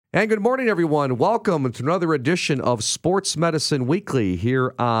And good morning, everyone. Welcome to another edition of Sports Medicine Weekly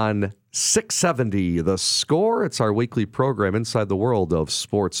here on 670 The Score. It's our weekly program inside the world of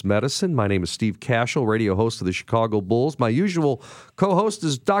sports medicine. My name is Steve Cashel, radio host of the Chicago Bulls. My usual co-host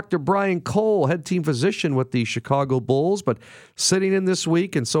is Dr. Brian Cole, head team physician with the Chicago Bulls. But sitting in this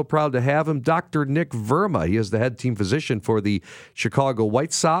week, and so proud to have him, Dr. Nick Verma. He is the head team physician for the Chicago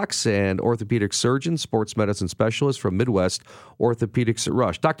White Sox and orthopedic surgeon, sports medicine specialist from Midwest Orthopedics at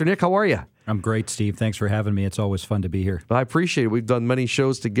Rush. Dr. Nick, how are you? I'm great, Steve. Thanks for having me. It's always fun to be here. I appreciate it. We've done many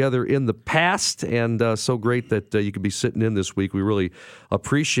shows together in the past, and so great that you could be sitting in this week. We really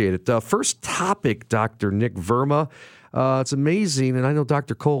appreciate it. First topic, Dr. Nick Verma. It's amazing, and I know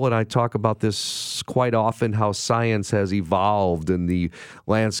Dr. Cole and I talk about this quite often, how science has evolved in the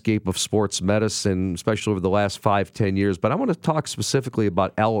landscape of sports medicine, especially over the last 5-10 years. But I want to talk specifically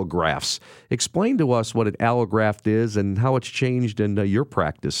about allografts. Explain to us what an allograft is and how it's changed in your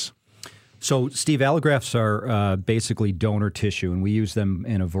practice. So, Steve, allografts are basically donor tissue, and we use them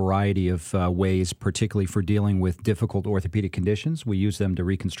in a variety of ways, particularly for dealing with difficult orthopedic conditions. We use them to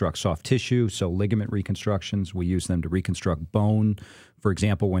reconstruct soft tissue, so ligament reconstructions. We use them to reconstruct bone, for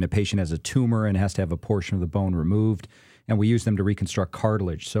example, when a patient has a tumor and has to have a portion of the bone removed. And we use them to reconstruct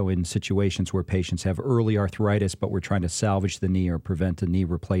cartilage, so in situations where patients have early arthritis, but we're trying to salvage the knee or prevent a knee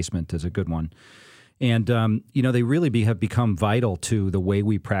replacement is a good one. And, they really have become vital to the way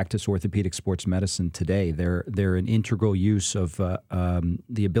we practice orthopedic sports medicine today. They're an integral use of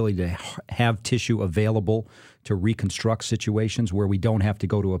the ability to have tissue available to reconstruct situations where we don't have to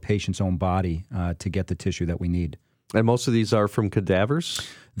go to a patient's own body to get the tissue that we need. And most of these are from cadavers?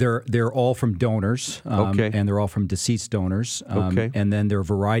 They're all from donors, and they're all from deceased donors. And then there are a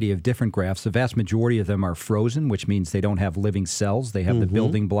variety of different grafts. The vast majority of them are frozen, which means they don't have living cells. They have the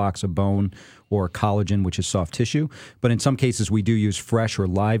building blocks of bone or collagen, which is soft tissue. But in some cases, we do use fresh or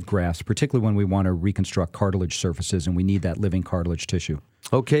live grafts, particularly when we want to reconstruct cartilage surfaces and we need that living cartilage tissue.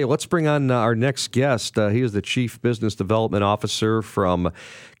 Okay, let's bring on our next guest. He is the Chief Business Development Officer from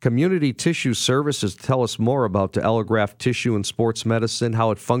Community Tissue Services to tell us more about the allograft tissue in sports medicine, how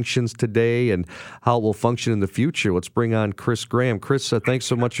it functions today, and how it will function in the future. Let's bring on Chris Graham. Chris, thanks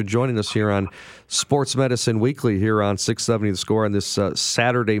so much for joining us here on Sports Medicine Weekly here on 670 The Score on this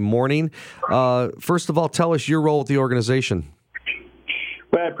Saturday morning. First of all, tell us your role with the organization.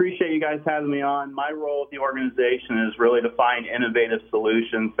 Well, I appreciate you guys having me on. My role with the organization is really to find innovative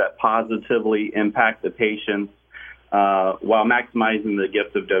solutions that positively impact the patients while maximizing the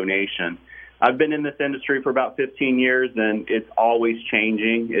gift of donation. I've been in this industry for about 15 years, and it's always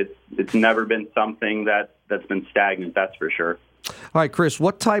changing. It's never been something that's been stagnant, that's for sure. All right, Chris,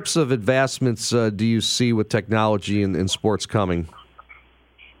 what types of advancements do you see with technology in sports coming?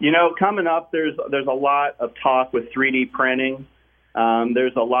 Coming up, there's a lot of talk with 3D printing.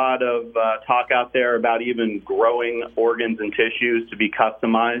 There's a lot of talk out there about even growing organs and tissues to be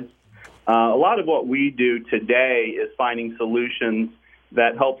customized. A lot of what we do today is finding solutions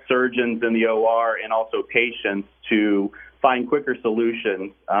that help surgeons in the OR and also patients to find quicker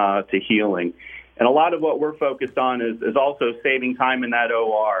solutions to healing. And a lot of what we're focused on is also saving time in that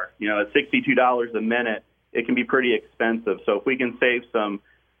OR. At $62 a minute, it can be pretty expensive. So if we can save some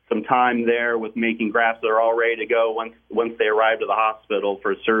time there with making grafts that are all ready to go once they arrive to the hospital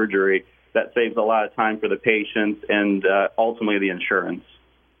for surgery, that saves a lot of time for the patients and ultimately the insurance.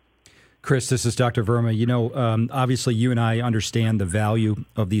 Chris, this is Dr. Verma. Obviously you and I understand the value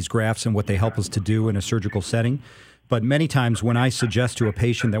of these grafts and what they help us to do in a surgical setting. But many times when I suggest to a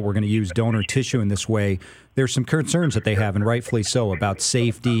patient that we're going to use donor tissue in this way, there's some concerns that they have, and rightfully so, about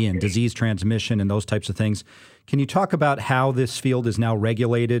safety and disease transmission and those types of things. Can you talk about how this field is now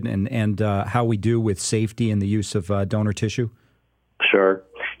regulated and how we do with safety and the use of donor tissue? Sure.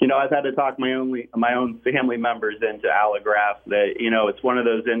 I've had to talk my own family members into allografts. That it's one of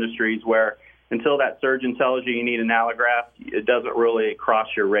those industries where until that surgeon tells you need an allograft, it doesn't really cross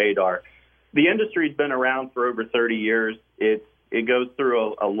your radar. The industry's been around for over 30 years. It goes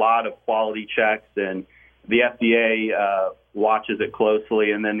through a lot of quality checks, and the FDA watches it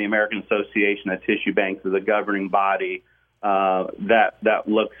closely, and then the American Association of Tissue Banks is a governing body that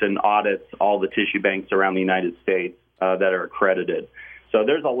looks and audits all the tissue banks around the United States that are accredited. So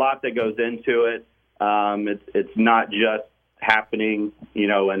there's a lot that goes into it. It's not just happening,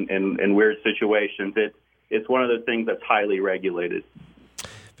 in weird situations. It's one of those things that's highly regulated.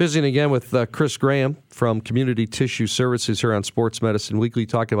 Visiting again with Chris Graham from Community Tissue Services here on Sports Medicine Weekly,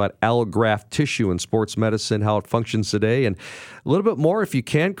 talking about allograft tissue in sports medicine, how it functions today, and a little bit more, if you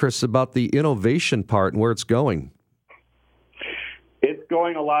can, Chris, about the innovation part and where it's going. It's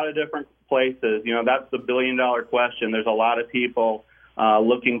going a lot of different places. That's the billion-dollar question. There's a lot of people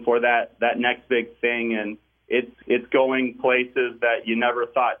looking for that next big thing, and it's going places that you never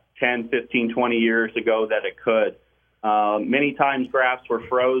thought 10, 15, 20 years ago that it could. Many times grafts were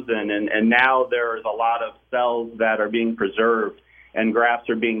frozen, and now there's a lot of cells that are being preserved, and grafts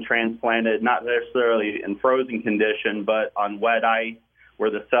are being transplanted, not necessarily in frozen condition, but on wet ice where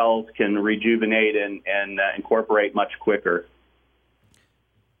the cells can rejuvenate and incorporate much quicker.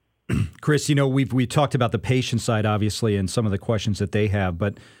 Chris, we talked about the patient side, obviously, and some of the questions that they have,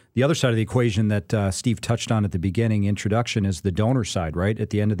 but the other side of the equation that Steve touched on at the beginning introduction is the donor side, right?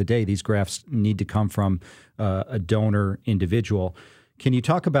 At the end of the day, these grafts need to come from a donor individual. Can you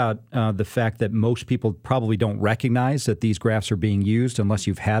talk about the fact that most people probably don't recognize that these grafts are being used unless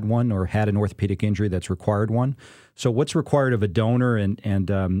you've had one or had an orthopedic injury that's required one? So what's required of a donor,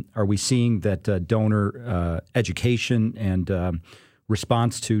 and are we seeing that donor education and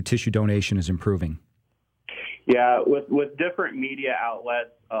response to tissue donation is improving? Yeah, with different media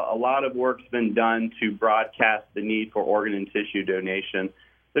outlets, a lot of work's been done to broadcast the need for organ and tissue donation.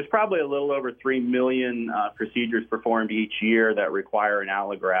 There's probably a little over 3 million procedures performed each year that require an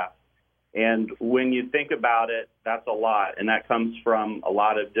allograft. And when you think about it, that's a lot, and that comes from a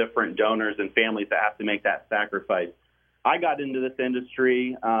lot of different donors and families that have to make that sacrifice. I got into this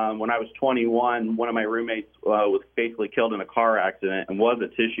industry when I was 21. One of my roommates was basically killed in a car accident and was a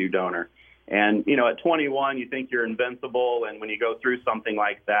tissue donor. And, at 21, you think you're invincible, and when you go through something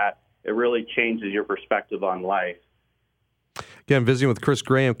like that, it really changes your perspective on life. Again, visiting with Chris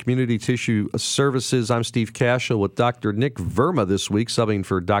Graham, Community Tissue Services. I'm Steve Cashel with Dr. Nick Verma this week, subbing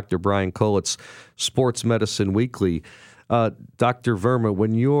for Dr. Brian Kolitz, Sports Medicine Weekly. Dr. Verma,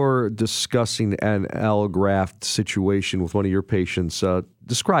 when you're discussing an allograft situation with one of your patients,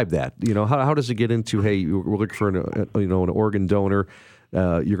 describe that. How does it get into, hey, we're looking for an organ donor.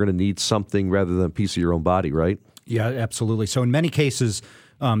 You're going to need something rather than a piece of your own body, right? Yeah, absolutely. So in many cases,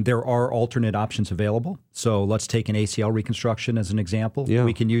 there are alternate options available. So let's take an ACL reconstruction as an example. Yeah.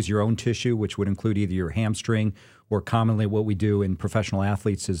 We can use your own tissue, which would include either your hamstring or commonly what we do in professional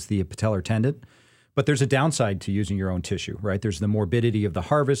athletes is the patellar tendon. But there's a downside to using your own tissue, right? There's the morbidity of the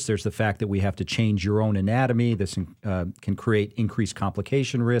harvest. There's the fact that we have to change your own anatomy. This can create increased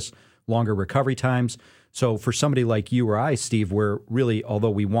complication risks, longer recovery times. So for somebody like you or I, Steve, where really, although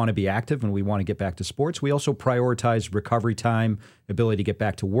we want to be active and we want to get back to sports, we also prioritize recovery time, ability to get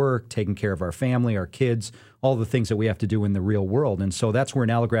back to work, taking care of our family, our kids, all the things that we have to do in the real world. And so that's where an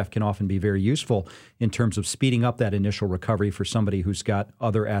allograft can often be very useful in terms of speeding up that initial recovery for somebody who's got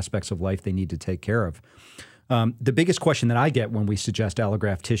other aspects of life they need to take care of. The biggest question that I get when we suggest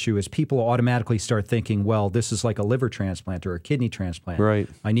allograft tissue is people automatically start thinking, well, this is like a liver transplant or a kidney transplant. Right.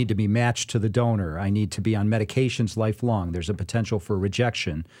 I need to be matched to the donor. I need to be on medications lifelong. There's a potential for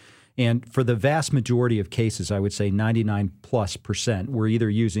rejection. And for the vast majority of cases, I would say 99+%, we're either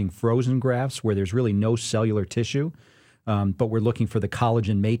using frozen grafts where there's really no cellular tissue, but we're looking for the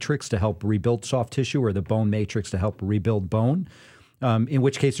collagen matrix to help rebuild soft tissue or the bone matrix to help rebuild bone. In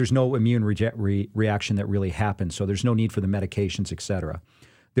which case there's no immune reaction that really happens, so there's no need for the medications, et cetera.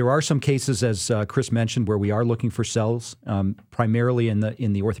 There are some cases, as Chris mentioned, where we are looking for cells, primarily in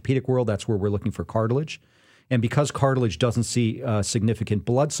the orthopedic world. That's where we're looking for cartilage. And because cartilage doesn't see significant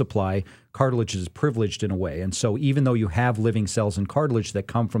blood supply, cartilage is privileged in a way. And so even though you have living cells in cartilage that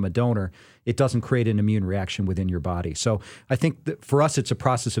come from a donor, it doesn't create an immune reaction within your body. So I think that for us, it's a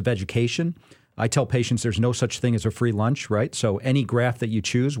process of education. I tell patients there's no such thing as a free lunch, right? So any graft that you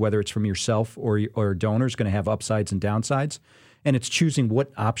choose, whether it's from yourself or a donor, is going to have upsides and downsides. And it's choosing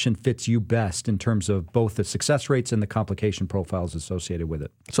what option fits you best in terms of both the success rates and the complication profiles associated with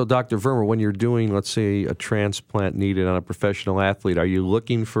it. So, Dr. Verma, when you're doing, let's say, a transplant needed on a professional athlete, are you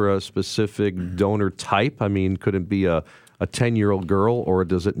looking for a specific donor type? I mean, could it be a 10-year-old girl, or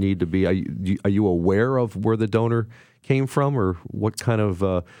does it need to be, are you aware of where the donor came from or what kind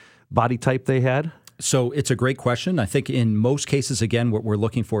of body type they had? So it's a great question. I think in most cases, again, what we're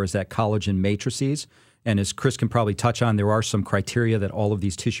looking for is that collagen matrices. And as Chris can probably touch on, there are some criteria that all of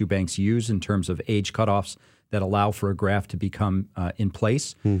these tissue banks use in terms of age cutoffs that allow for a graft to become in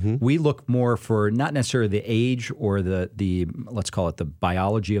place. Mm-hmm. We look more for not necessarily the age or the let's call it the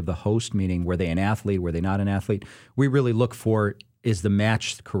biology of the host, meaning were they an athlete, were they not an athlete. We really look for, is the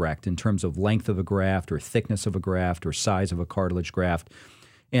match correct in terms of length of a graft or thickness of a graft or size of a cartilage graft.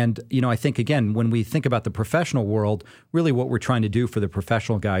 And, I think, again, when we think about the professional world, really what we're trying to do for the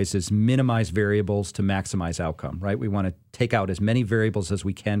professional guys is minimize variables to maximize outcome, right? We want to take out as many variables as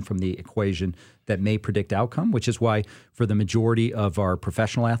we can from the equation that may predict outcome, which is why for the majority of our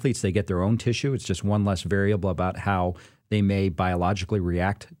professional athletes, they get their own tissue. It's just one less variable about how they may biologically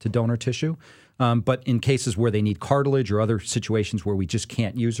react to donor tissue. But in cases where they need cartilage or other situations where we just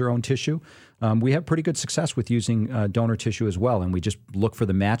can't use our own tissue, we have pretty good success with using donor tissue as well. And we just look for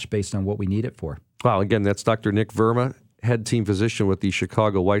the match based on what we need it for. Wow, again, that's Dr. Nick Verma, head team physician with the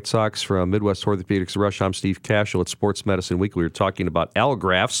Chicago White Sox from Midwest Orthopedics Rush. I'm Steve Cashel at Sports Medicine Weekly. We're talking about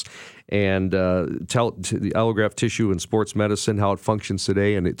allografts and the allograft tissue in sports medicine, how it functions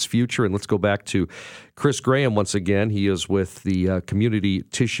today and its future. And let's go back to Chris Graham once again. He is with the Community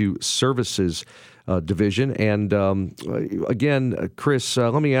Tissue Services division. And again, Chris,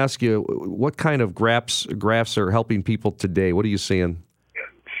 let me ask you, what kind of grafts are helping people today? What are you seeing?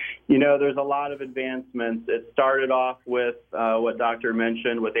 You know, there's a lot of advancements. It started off with what Doctor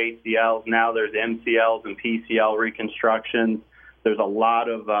mentioned with ACLs. Now there's MCLs and PCL reconstructions. There's a lot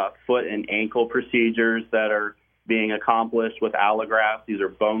of foot and ankle procedures that are being accomplished with allografts. These are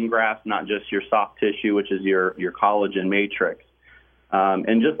bone grafts, not just your soft tissue, which is your collagen matrix.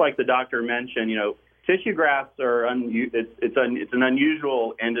 And just like the doctor mentioned, you know, tissue grafts are it's an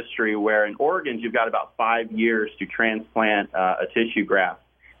unusual industry where in organs you've got about 5 years to transplant a tissue graft.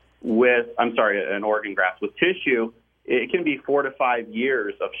 An organ graft. With tissue, it can be 4 to 5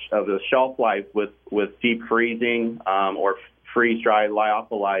 years of the shelf life with deep freezing or freeze-dry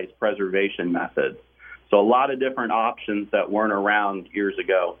lyophilized preservation methods. So a lot of different options that weren't around years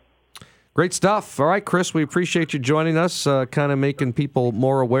ago. Great stuff. All right, Chris, we appreciate you joining us, kind of making people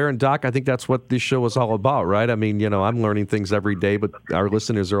more aware. And, Doc, I think that's what this show is all about, right? I mean, you know, I'm learning things every day, but our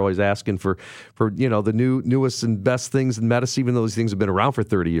listeners are always asking for you know, the newest and best things in medicine, even though these things have been around for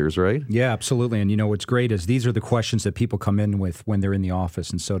 30 years, right? Yeah, absolutely. And, you know, what's great is these are the questions that people come in with when they're in the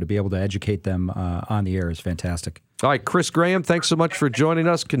office. And so to be able to educate them on the air is fantastic. All right, Chris Graham, thanks so much for joining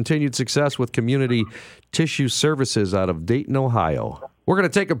us. Continued success with Community Tissue Services out of Dayton, Ohio. We're going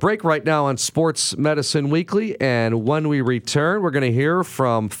to take a break right now on Sports Medicine Weekly, and when we return, we're going to hear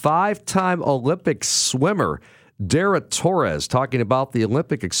from 5-time Olympic swimmer Dara Torres talking about the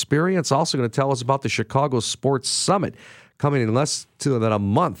Olympic experience. Also going to tell us about the Chicago Sports Summit coming in less than a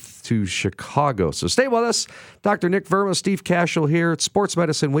month to Chicago. So stay with us. Dr. Nick Verma, Steve Cashel here at Sports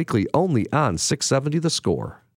Medicine Weekly, only on 670 The Score.